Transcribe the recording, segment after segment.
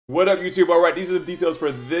What up, YouTube? All right, these are the details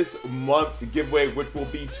for this month's giveaway, which will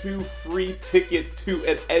be 2 free tickets to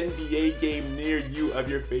an NBA game near you of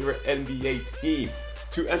your favorite NBA team.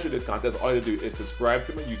 To enter this contest, all you have to do is subscribe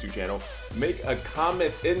to my YouTube channel, make a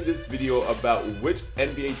comment in this video about which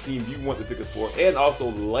NBA team you want the tickets for, and also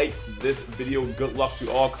like this video. Good luck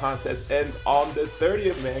to all. Contest ends on the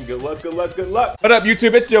 30th, man. Good luck, good luck, good luck. What up,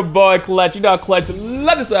 YouTube? It's your boy, Clutch. You know, Clutch,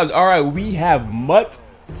 love the subs. All right, we have MUT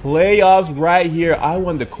playoffs right here. I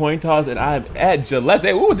won the coin toss, and I'm at Gillette.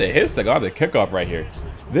 Ooh, the hits took on the kickoff right here.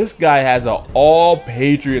 This guy has an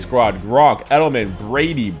all-Patriot squad. Gronk, Edelman,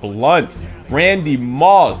 Brady, Blunt, Randy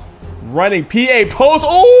Moss, running PA post.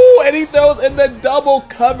 Ooh, and he throws in the double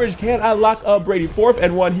coverage. Can I lock up Brady? 4th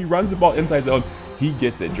and 1. He runs the ball inside zone. He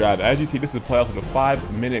gets it drive. As you see, this is playoffs with the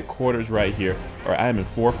 5-minute quarters right here. All right, I am in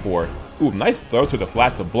 4-4. Ooh, nice throw to the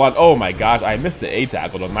flat to Blunt. Oh my gosh, I missed the A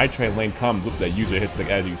tackle. The night train lane comes with the user hits,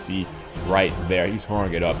 like as you see right there. He's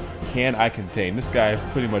throwing it up. Can I contain? This guy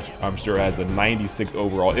pretty much, I'm sure, has the 96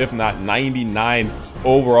 overall, if not 99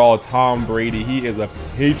 overall Tom Brady. He is a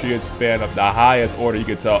Patriots fan of the highest order, you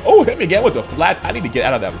can tell. Oh, hit me again with the flats. I need to get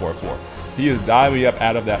out of that 4-4. He is diving up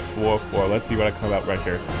out of that 4-4. Let's see what I come out right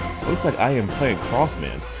here. Looks like I am playing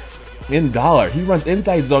crossman. In dollar, he runs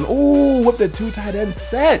inside zone. Ooh, with the 2 tight end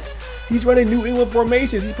set. He's running New England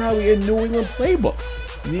formations. He's probably in New England playbook.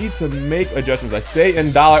 Need to make adjustments. I stay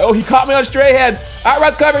in dollar. Oh, he caught me on straight hand.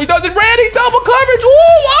 Outright cover. He does it. Randy, double coverage. Ooh,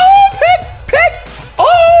 oh, pick.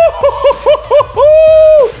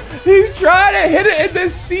 Oh, he's trying to hit it in the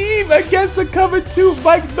seam against the cover 2.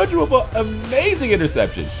 Mike Mitchell with an amazing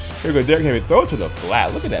interception. Here we go, Derrick Henry, throw to the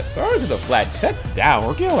flat. Look at that, throw to the flat, check down.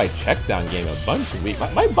 We're getting like check down game a bunch of week.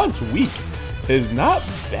 My bunch week is not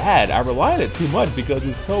bad. I rely on it too much because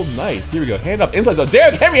it's so nice. Here we go, hand up inside. So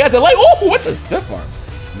Derrick Henry has a light. Oh, with the stiff arm.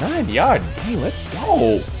 9-yard game, let's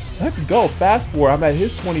go. Let's go, fast forward. I'm at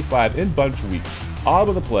his 25 in bunch week. All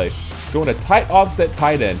of the play, going to tight offset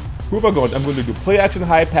tight end. Who am I going? I'm going to do play action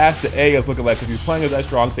high pass to A is looking like because he's playing as that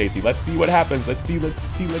strong safety. Let's see what happens. Let's see.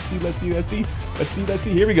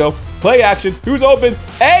 Here we go. Play action. Who's open?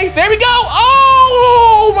 A. There we go.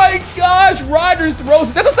 Oh my gosh. Rodgers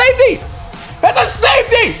throws it. That's a safety. That's a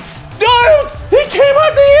safety. Dude, he came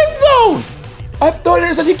out the end zone. I thought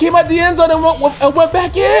it said he came out the end zone and went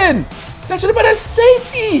back in. That should have been a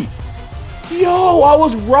safety. Yo, I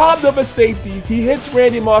was robbed of a safety. He hits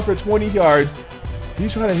Randy Moss for 20 yards.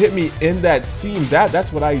 He's trying to hit me in that seam.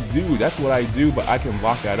 That's what I do. That's what I do, but I can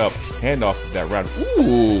lock that up. Hand off that round.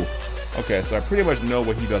 Ooh. Okay, so I pretty much know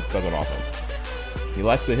what he does on offense. He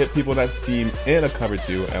likes to hit people in that seam in a cover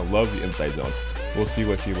 2 and loves the inside zone. We'll see.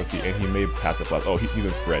 And he may pass it plus. Oh, he's in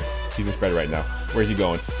spread. He's in spread right now. Where's he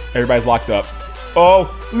going? Everybody's locked up. Oh,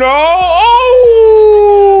 no.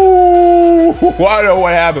 Oh! I know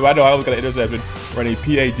what happened. I know I was going to interception. Running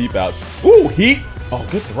PA deep out. Ooh, heat. Oh,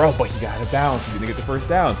 good throw, but he got it bounce. He's gonna get the first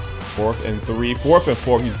down. 4th and 3, 4th and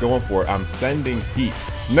 4. He's going for it. I'm sending heat.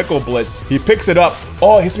 Nickel blitz. He picks it up.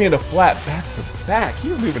 Oh, hits me in the flat, back to back.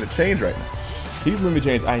 He's moving the chains right now. He's moving the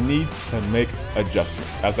chains. I need to make adjustments.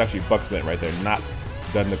 That's actually buck slant right there, not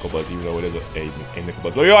the nickel blitz, even though it is a nickel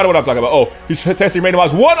blitz. So you know what I'm talking about. Oh, he's testing Randy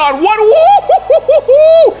Moss 1-on-1.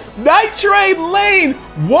 Woo! Night train lane.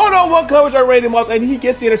 1-on-1 coverage on Randy Moss, and he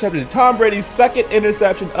gets the interception. Tom Brady's 2nd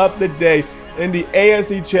interception of the day in the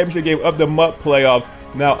AFC Championship game of the MUT playoffs.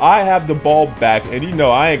 Now I have the ball back, and you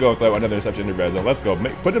know I ain't going to throw another interception in the red zone. Let's go.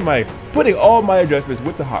 Putting all my adjustments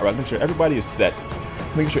with the hot route. Make sure everybody is set.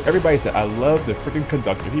 Making sure everybody's set. I love the freaking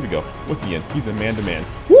conductor. Here we go. What's he in? He's a man-to-man.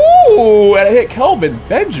 Woo! And I hit Kelvin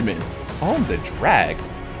Benjamin on the drag.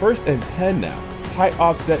 1st and 10 now. Tight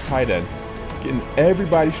offset tight end. Getting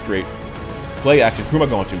everybody straight. Play action. Who am I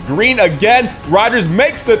going to? Green again. Rodgers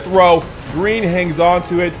makes the throw. Green hangs on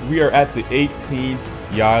to it. We are at the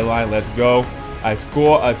 18-yard line. Let's go. I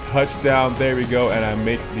score a touchdown. There we go. And I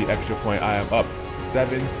make the extra point. I am up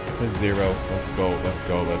 7-0. Let's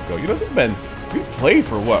go. You know, we played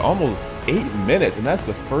for what? Almost 8 minutes. And that's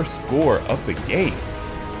the first score of the game.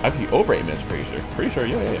 Actually, over 8 minutes, pretty sure.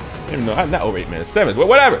 Yeah. Even though not over 8 minutes. 7, but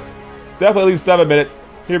whatever. Definitely at least 7 minutes.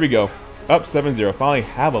 Here we go. Up 7-0. Finally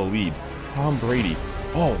have a lead. Tom Brady.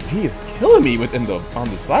 Oh, he is killing me on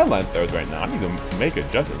the sideline throws right now. I need to make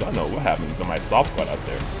adjustments. I don't know what happened to my soft spot out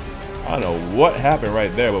there. I don't know what happened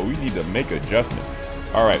right there, but we need to make adjustments.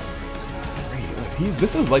 All right.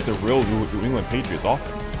 This is like the real New England Patriots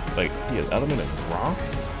offense. Like, he has Edelman and Gronk,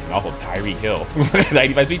 and also Tyreek Hill.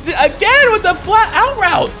 95 feet again with the flat out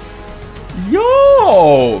routes.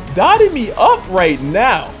 Yo, dotting me up right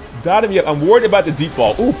now. Dotting me up. I'm worried about the deep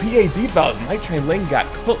ball. Ooh, PA deep ball. Night train lane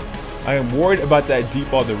got cooked. I am worried about that deep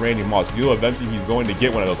ball to Randy Moss. You know, eventually he's going to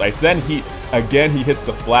get one of those. I send heat. Again, he hits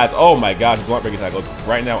the flats. Oh my gosh, blunt breaking tackles.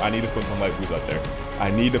 Right now, I need to put some light blues out there. I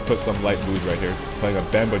need to put some light blues right here. Playing a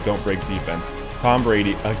bend but don't break defense. Tom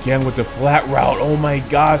Brady, again with the flat route. Oh my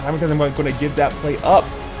gosh, how many times am I going to give that play up?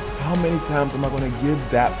 How many times am I going to give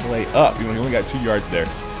that play up? You know, he only got 2 yards there.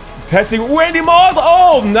 Testing Randy Moss.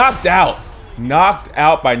 Oh, knocked out. Knocked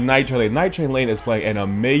out by Night Train Lane. Night Train Lane is playing an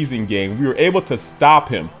amazing game. We were able to stop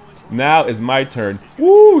him. Now is my turn.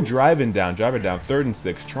 Woo, driving down, 3rd and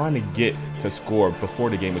 6, trying to get to score before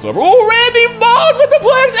the game is over. Oh, Randy Moss with the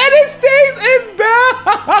blitz, and it stays in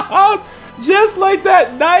bounds. Just like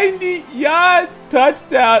that 90-yard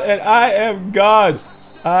touchdown, and I am gone.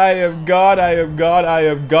 I am gone, I am gone, I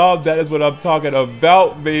am gone. That is what I'm talking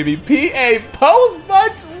about, baby. PA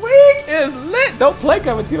post-bunch week is lit. Don't play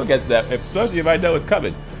cover 2 against that, especially if I know it's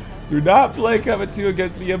coming. Do not play cover 2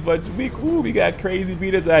 against me a bunch week. Ooh, we got crazy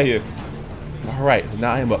beaters out here. All right, so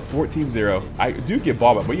now I am up 14-0. I do get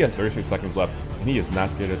ball back, but he has 36 seconds left, and he is not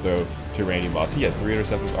scared to throw to Randy Moss. He has 3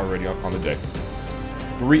 interceptions already on the day.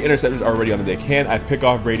 3 interceptions already on the day. Can I pick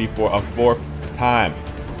off Brady for a 4th time?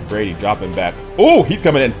 Brady dropping back. Oh, he's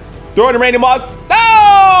coming in. Throwing to Randy Moss.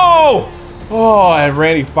 No! Oh, and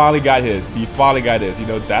Randy finally got his. He finally got his. You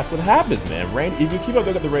know, that's what happens, man. Randy, if you keep up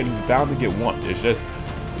looking at the Randy, he's bound to get one. It's just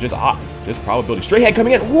odds, just probability. Straight head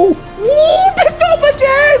coming in. Woo! Woo! Picked off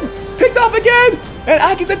again! Picked off again! And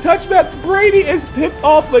I get the touchback. Brady is picked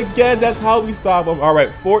off again. That's how we stop him. All right,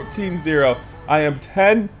 14-0. I am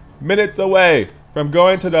 10 minutes away from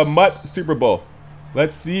going to the MUT Super Bowl.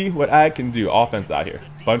 Let's see what I can do. Offense out here.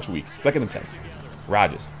 Bunch weak. 2nd and 10.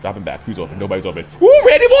 Rodgers dropping back. Who's open? Nobody's open. Ooh,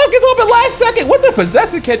 Randy Moss gets open last second. What the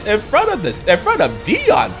possession catch in front of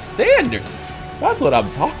Deion Sanders. That's what I'm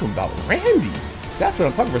talking about. Randy. That's what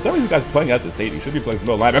I'm talking about. For some reason, this guy's playing as a safety. Should be playing some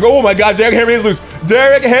middle linebacker. Oh my God, Derrick Henry is loose.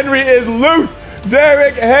 Derrick Henry is loose.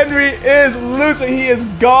 Derrick Henry is loose, and he is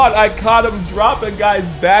gone. I caught him dropping guys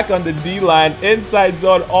back on the D-line. Inside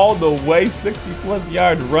zone all the way. 60-plus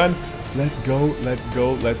yard run. Let's go, let's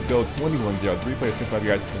go, let's go. 21-0. 3 plays, 65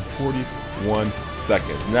 yards in 41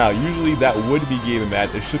 seconds. Now, usually that would be game and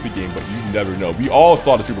match. It should be game, but you never know. We all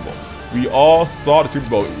saw the Super Bowl. We all saw the Super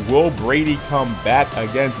Bowl. Will Brady come back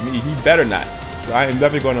against me? He better not. So I am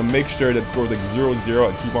definitely going to make sure that scores like 0-0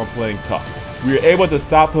 and keep on playing tough. We are able to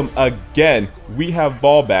stop him again. We have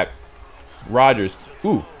ball back. Rodgers.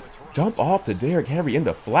 Ooh, jump off to Derrick Henry in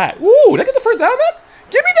the flat. Ooh, did I get the first down on that?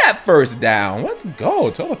 Give me that first down. Let's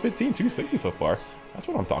go. Total 15, 260 so far. That's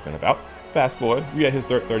what I'm talking about. Fast forward. We at his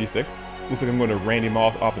 36. Looks like I'm going to Randy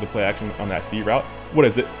Moss off of the play action on that C route. What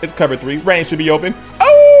is it? It's cover 3. Range should be open.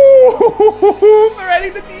 Oh,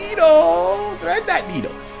 threading the needle. Thread that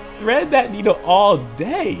needle. Thread that needle all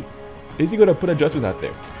day. Is he going to put adjustments out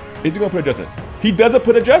there? Is he going to put adjustments? He doesn't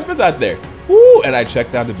put adjustments out there. Ooh, and I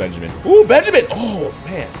check down to Benjamin. Ooh, Benjamin. Oh,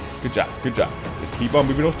 man. Good job. Good job. Just keep on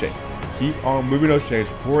moving those chains. Keep on moving those chains.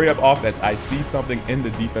 Hurry up offense. I see something in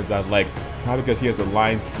the defense I like. Probably because he has the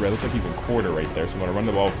line spread. Looks like he's in quarter right there. So I'm going to run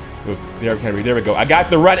the ball with Derrick Henry. There we go. I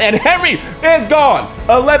got the run, and Henry is gone.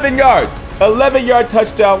 11 yards. 11-yard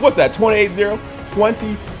touchdown. What's that? 28-0?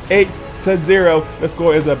 28-0. The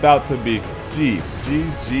score is about to be, geez,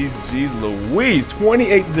 Louise.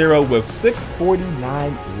 28-0 with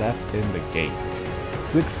 6:49 left in the game.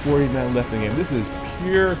 6:49 left in the game. This is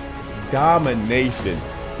pure domination.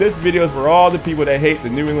 This video is for all the people that hate the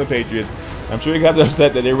New England Patriots. I'm sure you guys are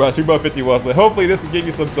upset that they run Super Bowl 51. So hopefully this can give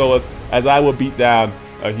you some solace as I will beat down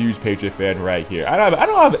a huge Patriot fan right here. I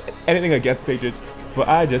don't have anything against Patriots, but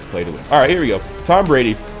I just play to win. All right, here we go. Tom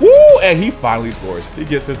Brady. Woo! And he finally scores. He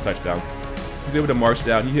gets his touchdown. He's able to march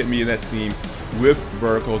down. He hit me in that seam with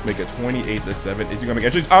verticals, make it 28-7. Is he going to make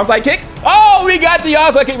an onside kick? Oh, we got the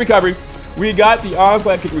onside kick recovery. We got the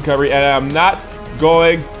onside kick recovery, and I'm not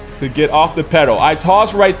going to get off the pedal. I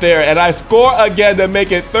toss right there, and I score again to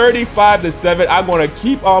make it 35-7. I'm going to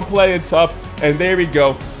keep on playing tough, and there we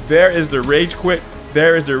go. There is the rage quit.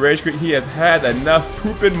 There is the rage quit. He has had enough.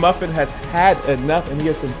 Poopin' Muffin has had enough, and he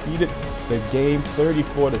has conceded the game.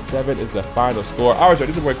 34-7 is the final score. All right, so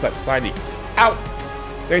this is where Clutch signing out.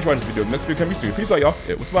 Thanks for watching this video. Next video coming soon. Peace out, y'all.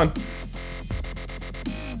 It was fun.